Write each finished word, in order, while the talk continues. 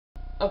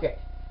Okay,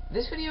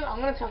 this video I'm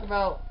gonna talk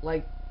about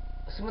like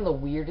some of the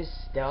weirdest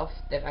stuff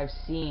that I've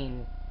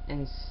seen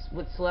and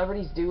what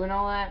celebrities do and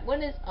all that.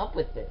 What is up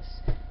with this?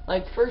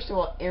 Like, first of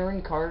all,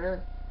 Aaron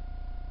Carter.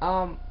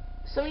 Some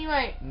of you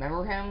might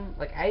remember him.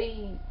 Like,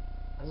 I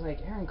was like,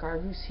 Aaron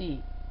Carter, who's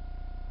he?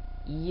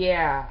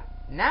 Yeah,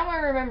 now I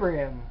remember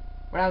him.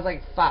 When I was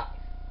like five.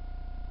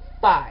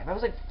 I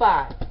was like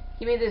 5.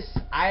 He made this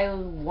 "I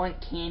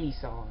Want Candy"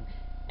 song,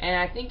 and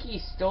I think he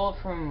stole it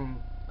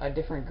from a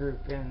different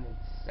group, and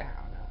it's, I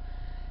don't know.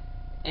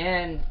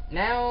 And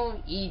now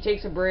he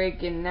takes a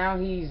break, and now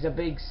he's a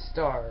big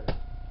star.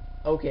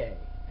 Okay,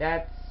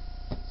 that's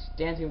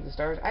Dancing with the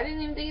Stars. I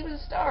didn't even think he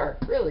was a star,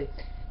 really.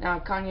 Now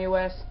Kanye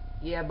West,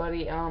 yeah,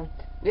 buddy.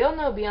 We all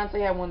know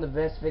Beyonce had one of the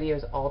best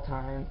videos all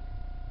time,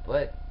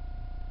 but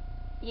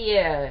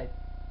yeah,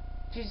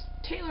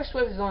 Taylor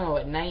Swift is only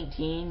what,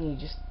 19.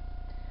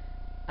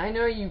 I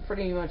know you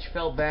pretty much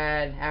felt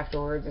bad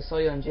afterwards. I saw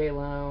you on J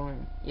Lo,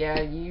 and yeah,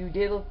 you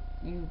did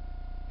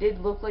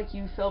look like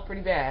you felt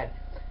pretty bad.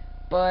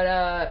 But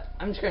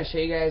I'm just gonna show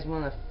you guys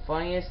one of the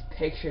funniest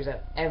pictures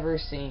I've ever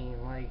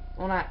seen. Like,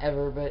 well, not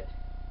ever, but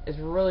it's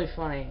really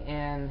funny,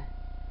 and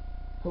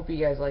hope you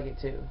guys like it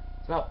too.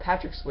 It's about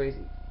Patrick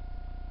Swayze.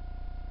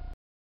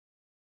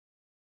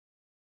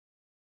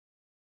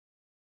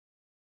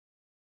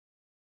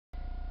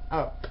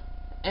 Oh,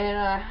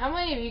 and how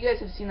many of you guys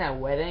have seen that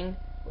wedding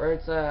where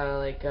it's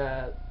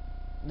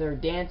they're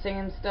dancing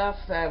and stuff?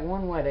 That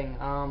one wedding,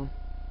 it's on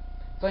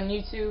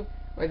YouTube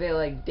where they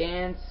like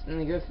dance and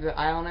they go through the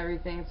aisle and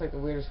everything. It's like the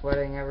weirdest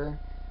wedding ever.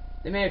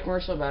 They made a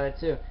commercial about it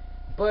too.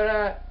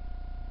 But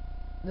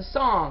the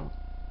song,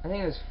 I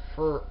think it was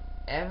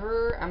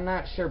Forever. I'm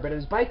not sure, but it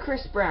was by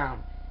Chris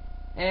Brown.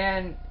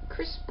 And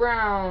Chris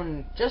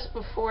Brown, just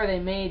before they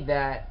made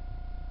that,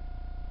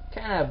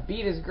 kind of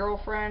beat his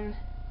girlfriend.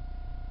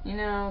 You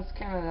know, it's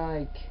kind of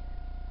like,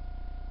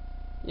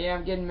 yeah,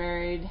 I'm getting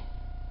married.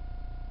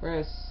 We're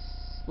gonna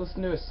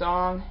listen to a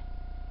song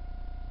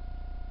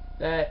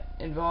that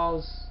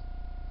involves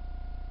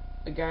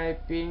a guy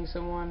beating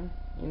someone.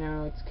 You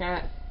know, it's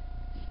kind of,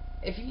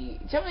 if you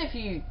tell me, if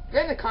you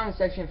write in the comment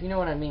section if you know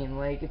what I mean.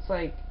 Like, it's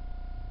like,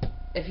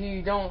 if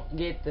you don't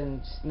get,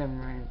 then just never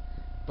mind.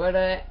 But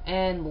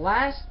and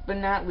last but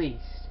not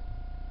least,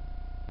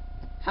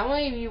 how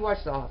many of you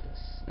watch The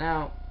Office?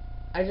 Now,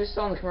 I just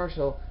saw in the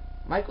commercial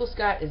Michael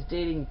Scott is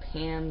dating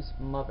Pam's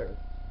mother.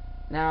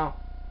 Now,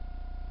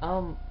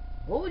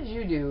 what would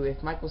you do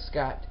if Michael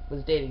Scott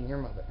was dating your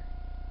mother?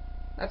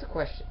 That's a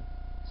question.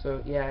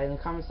 So yeah, in the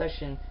comment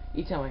section,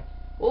 you tell me,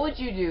 what would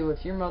you do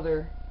if your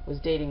mother was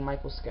dating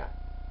Michael Scott?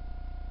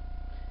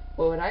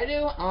 What would I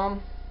do?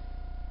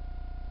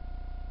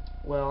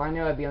 Well, I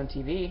know I'd be on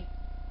TV.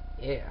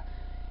 Yeah.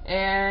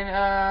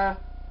 And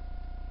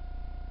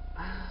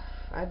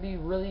I'd be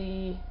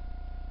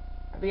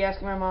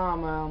asking my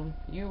mom,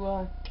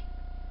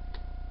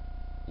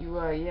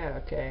 yeah,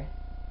 okay.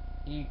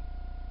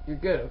 You're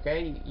good,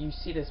 okay? You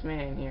see this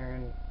man here,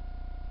 and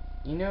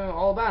you know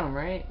all about him,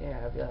 right?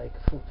 Yeah, I'd be like,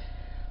 phew.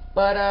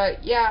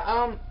 But,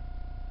 yeah,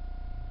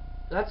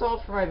 that's all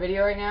for my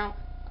video right now.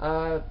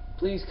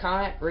 Please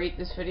comment, rate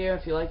this video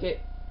if you like it,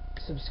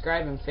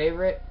 subscribe and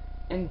favorite,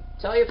 and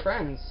tell your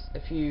friends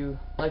if you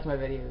like my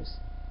videos.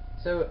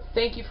 So,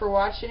 thank you for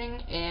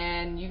watching,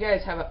 and you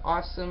guys have an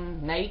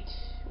awesome night,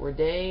 or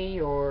day,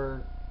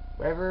 or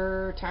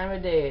whatever time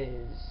of day it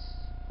is,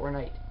 or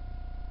night.